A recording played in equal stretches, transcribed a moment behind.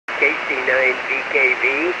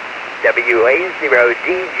KC9VKV,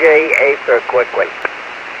 WA0DJA for a quick one.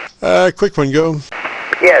 Quick one, go.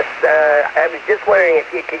 Yes, I was just wondering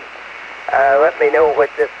if you could let me know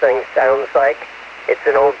what this thing sounds like. It's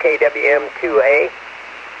an old KVM-2A,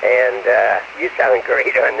 and you sound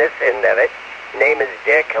great on this end of it. Name is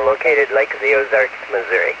Dick, located Lake of the Ozarks,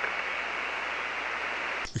 Missouri.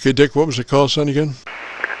 Okay, Dick, what was the call sign again?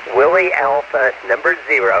 Willie Alpha, number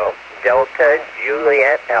 0, Delta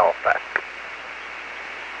Juliet Alpha.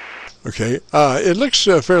 Okay, it looks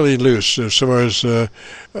fairly loose as far as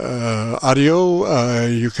audio.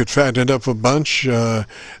 You could fatten it up a bunch. Let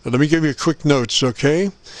me give you quick notes, okay?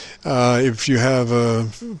 If you have a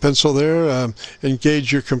pencil there,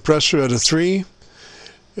 engage your compressor at a 3.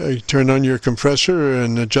 Turn on your compressor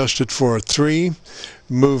and adjust it for a 3.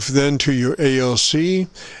 Move then to your ALC,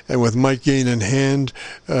 and with mic gain in hand,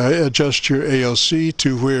 adjust your ALC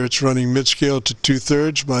to where it's running mid-scale to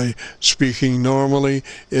 2/3 by speaking normally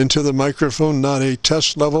into the microphone, not a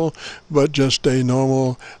test level, but just a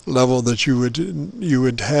normal level that you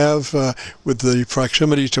would have with the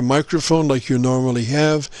proximity to microphone like you normally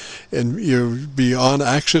have, and you'll be on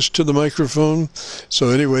axis to the microphone. So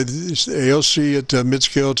anyway, this ALC at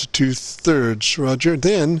mid-scale to 2/3, Roger.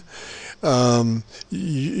 Then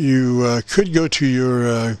you could go to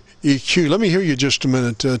your EQ. Let me hear you just a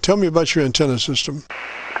minute. Tell me about your antenna system.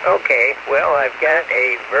 Okay, well, I've got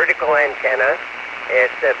a vertical antenna.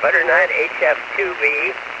 It's a butternut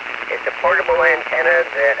HF2B. It's a portable antenna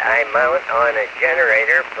that I mount on a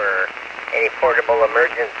generator for any portable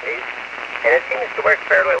emergencies, and it seems to work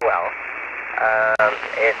fairly well.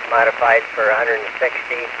 It's modified for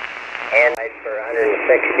 160 and for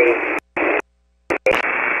 160.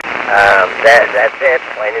 That's it,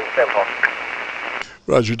 plain and simple.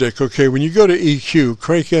 Roger, Dick. Okay, when you go to EQ,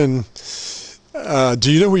 crank in.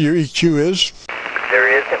 Do you know where your EQ is? There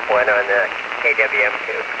isn't one on the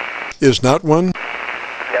KVM-2. Is not one?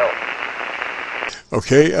 No.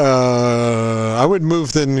 Okay, I would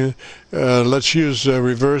move then, let's use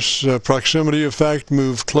reverse proximity effect,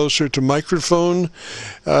 move closer to microphone.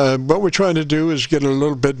 What we're trying to do is get a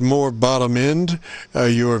little bit more bottom end.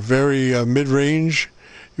 You're very mid-range.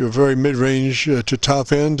 You're very mid-range to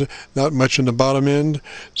top end, not much in the bottom end.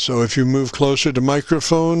 So if you move closer to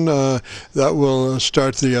microphone, that will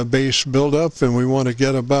start the bass buildup, and we want to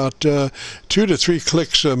get about 2 to 3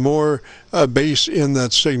 clicks more bass in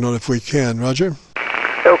that signal if we can. Roger?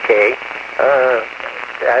 Okay.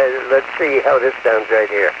 Let's see how this sounds right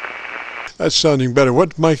here. That's sounding better.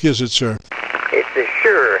 What mic is it, sir? It's a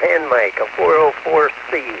Shure hand mic, a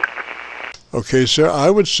 404C. Okay, sir, I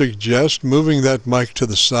would suggest moving that mic to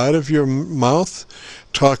the side of your mouth,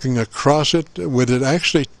 talking across it, with it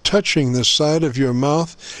actually touching the side of your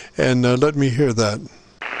mouth, and let me hear that.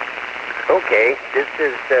 Okay, this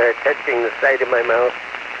is touching the side of my mouth,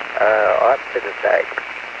 off to the side.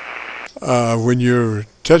 When you're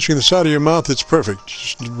touching the side of your mouth, it's perfect.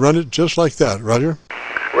 Just run it just like that, Roger?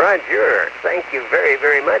 Roger, thank you very,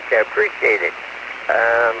 very much. I appreciate it.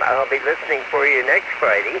 I'll be listening for you next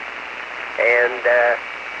Friday. And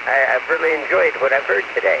I've really enjoyed what I've heard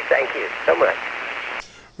today. Thank you so much.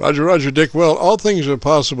 Roger, Roger, Dick. Well, all things are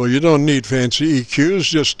possible. You don't need fancy EQs.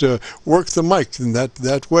 Just work the mic in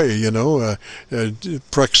that way, you know.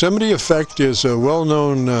 Proximity effect is a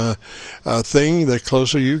well-known thing. The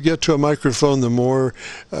closer you get to a microphone, the more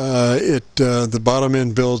the bottom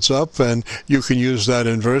end builds up, and you can use that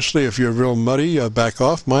inversely. If you're real muddy, back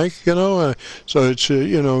off mic, you know. So it's,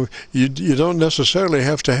 you know, you don't necessarily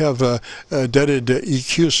have to have deaded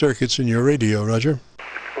EQ circuits in your radio, Roger.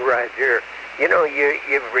 Roger. You know,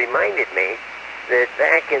 you've reminded me that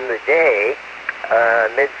back in the day,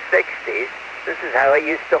 mid-60s, this is how I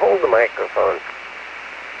used to hold the microphone.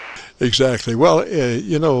 Exactly. Well,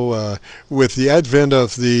 you know, with the advent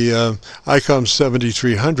of the ICOM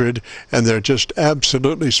 7300 and their just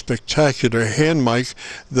absolutely spectacular hand mic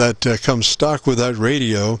that comes stock with that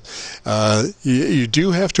radio, you do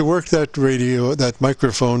have to work that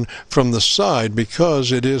microphone from the side,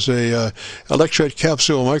 because it is a electret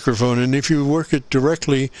capsule microphone, and if you work it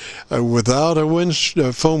directly without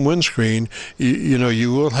a foam windscreen, you know,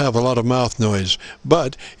 you will have a lot of mouth noise.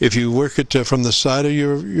 But if you work it from the side of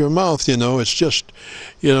your mouth, you know, it's just,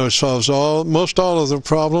 you know, it solves most all of the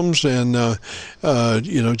problems, and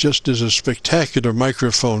you know, just is a spectacular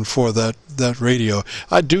microphone for that radio.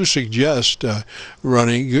 I do suggest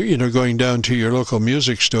running, you know, going down to your local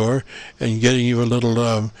music store and getting you a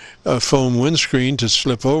little foam windscreen to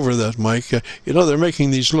slip over that mic. You know, they're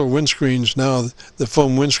making these little windscreens now, the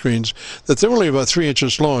foam windscreens, that they're only about 3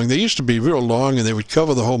 inches long. They used to be real long, and they would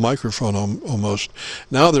cover the whole microphone almost.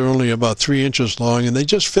 Now they're only about 3 inches long, and they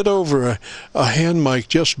just fit over a hand mic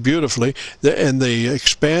just beautifully, and they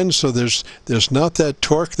expand, so there's not that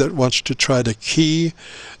torque that wants to try to key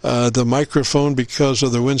the microphone because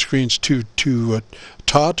of the windscreen's too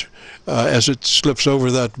taut as it slips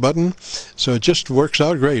over that button. So it just works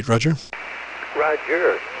out great, Roger.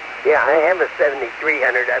 Roger. Yeah, I have a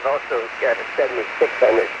 7300. I've also got a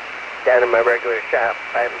 7600 down in my regular shop.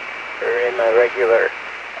 Or in my regular,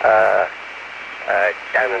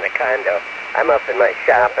 down in the condo. I'm up in my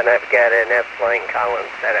shop, and I've got an S-line column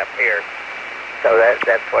set up here. So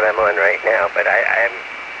that's what I'm on right now. But I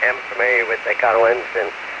am familiar with the Collins and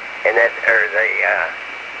that, or the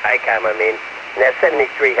ICOM, I mean, and that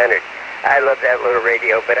 7300. I love that little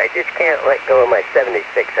radio, but I just can't let go of my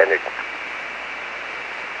 7600.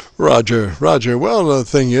 Roger. Well, the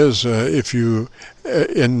thing is, if you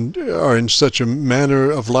are in such a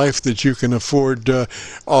manner of life that you can afford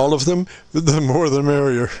all of them, the more the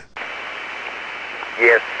merrier.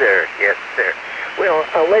 Yes, sir. Yes, sir. Well,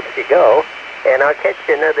 I'll let you go, and I'll catch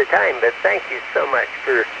you another time. But thank you so much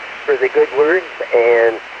for the good words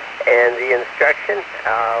and the instruction.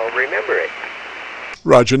 I'll remember it.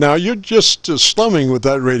 Roger. Now, you're just slumming with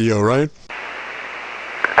that radio, right?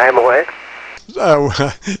 I'm what? Oh,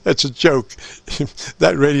 that's a joke.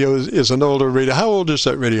 That radio is an older radio. How old is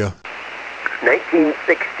that radio?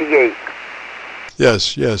 1968.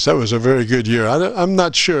 Yes, that was a very good year. I'm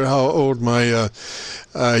not sure how old my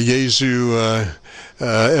YEASU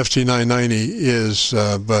FT990 is,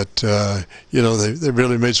 but you know, they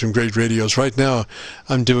really made some great radios. Right now,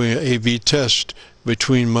 I'm doing an A/B test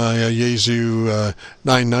between my YEASU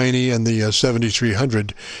 990 and the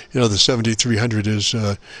 7300. You know, the 7300 is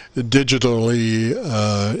digitally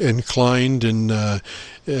inclined, and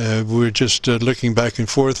we're just looking back and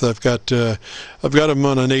forth. I've got them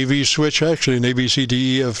on an AV switch, actually an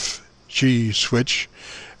ABCDEFG switch,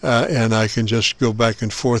 and I can just go back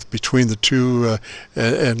and forth between the two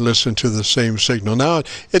and listen to the same signal. Now,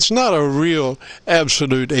 it's not a real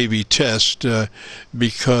absolute A/B test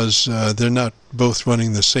because they're not both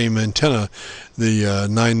running the same antenna. The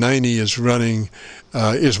 990 is running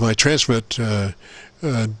is my transmit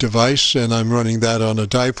device, and I'm running that on a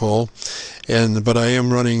dipole, but I am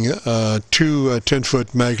running two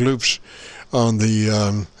 10-foot mag loops on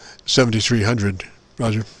the 7300.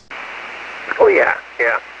 Roger. Oh yeah.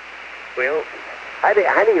 Well, how do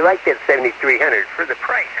you like that 7300 for the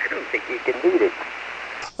price? I don't think you can beat it.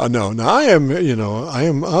 No, I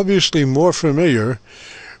am obviously more familiar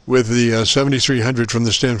with the 7300 from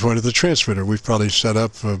the standpoint of the transmitter. We've probably set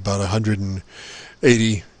up about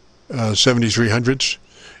 180 7300s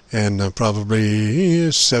and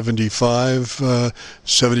probably 75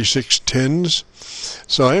 7610s.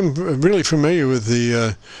 So I am really familiar with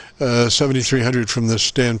the 7300 from the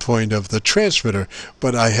standpoint of the transmitter,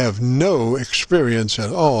 but I have no experience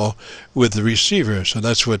at all with the receiver. So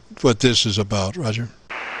that's what this is about, Roger.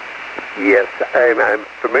 Yes, I'm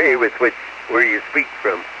familiar with where you speak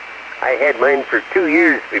from. I had mine for 2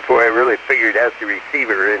 years before I really figured out the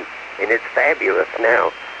receiver, and it's fabulous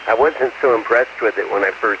now. I wasn't so impressed with it when I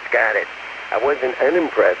first got it. I wasn't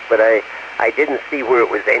unimpressed, but I didn't see where it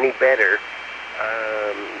was any better,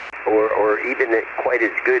 or even quite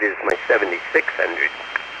as good as my 7600.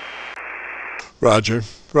 Roger.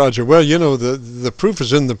 Well, you know, the proof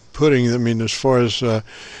is in the pudding. I mean, as far as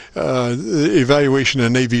evaluation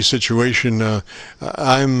in AV situation,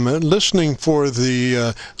 I'm listening for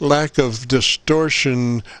the lack of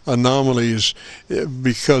distortion anomalies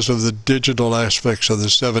because of the digital aspects of the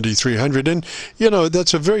 7300. And, you know,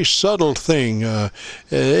 that's a very subtle thing. So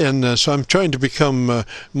I'm trying to become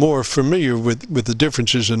more familiar with the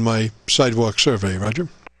differences in my sidewalk survey, Roger.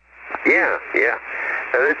 Yeah.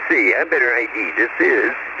 Let's see, I better ID. This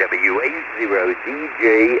is WA0DJA.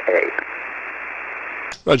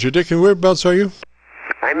 Roger, Dick, and whereabouts are you?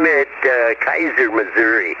 I'm at Kaiser,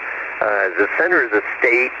 Missouri, the center of the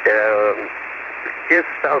state, just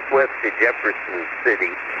southwest of Jefferson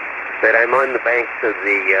City, but I'm on the banks of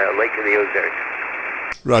the Lake of the Ozarks.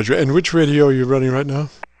 Roger, and which radio are you running right now?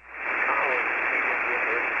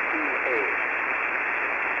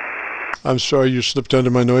 I'm sorry, you slipped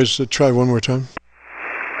under my noise. Try one more time.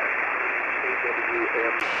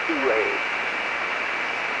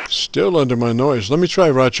 Still under my noise. Let me try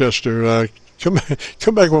Rochester. Come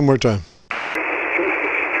back one more time.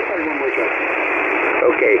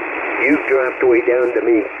 Okay, you dropped way down to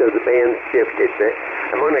me, so the band shifted.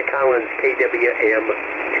 I'm on a Collins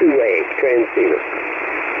KVM-2 transceiver.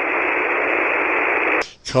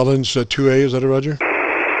 Collins 2A, is that a Roger?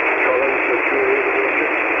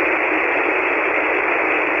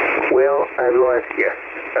 Well, I've lost you.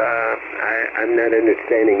 I'm not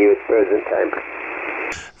understanding you at present time.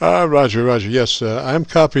 Roger, Roger. Yes, I'm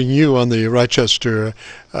copying you on the Rochester,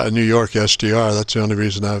 New York SDR. That's the only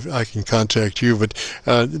reason I can contact you. But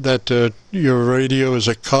your radio is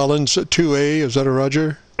a Collins 2A. Is that a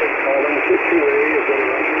Roger? Collins 2A. Is that a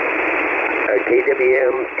Roger?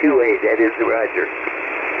 KVM-2A. That is the Roger.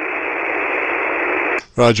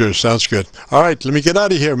 Roger, sounds good. All right, let me get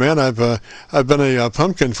out of here, man. I've been a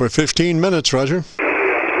pumpkin for 15 minutes, Roger.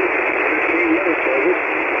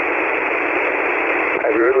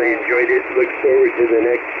 I've really enjoyed it. Look forward to the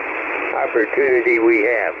next opportunity we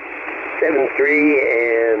have. 7-3,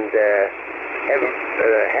 and have a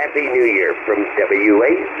Happy New Year from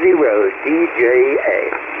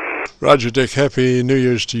WA0DJA. Roger, Dick. Happy New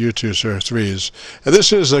Year's to you too, sir. Threes. And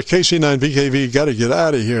this is KC9VKV. Got to get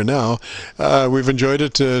out of here now. We've enjoyed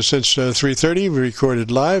it since 3:30. We recorded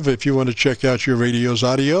live. If you want to check out your radio's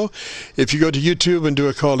audio, if you go to YouTube and do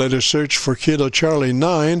a call letter search for Kilo Charlie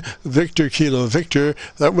 9, Victor Kilo Victor,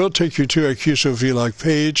 that will take you to our Qso-Vlog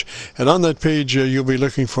page. And on that page, you'll be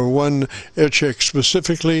looking for one air check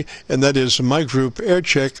specifically, and that is my group air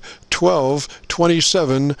check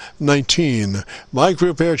 122719. My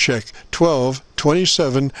group air check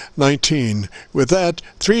 122719. With that,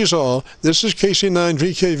 3 is all. This is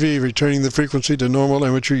KC9VKV returning the frequency to normal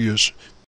amateur use.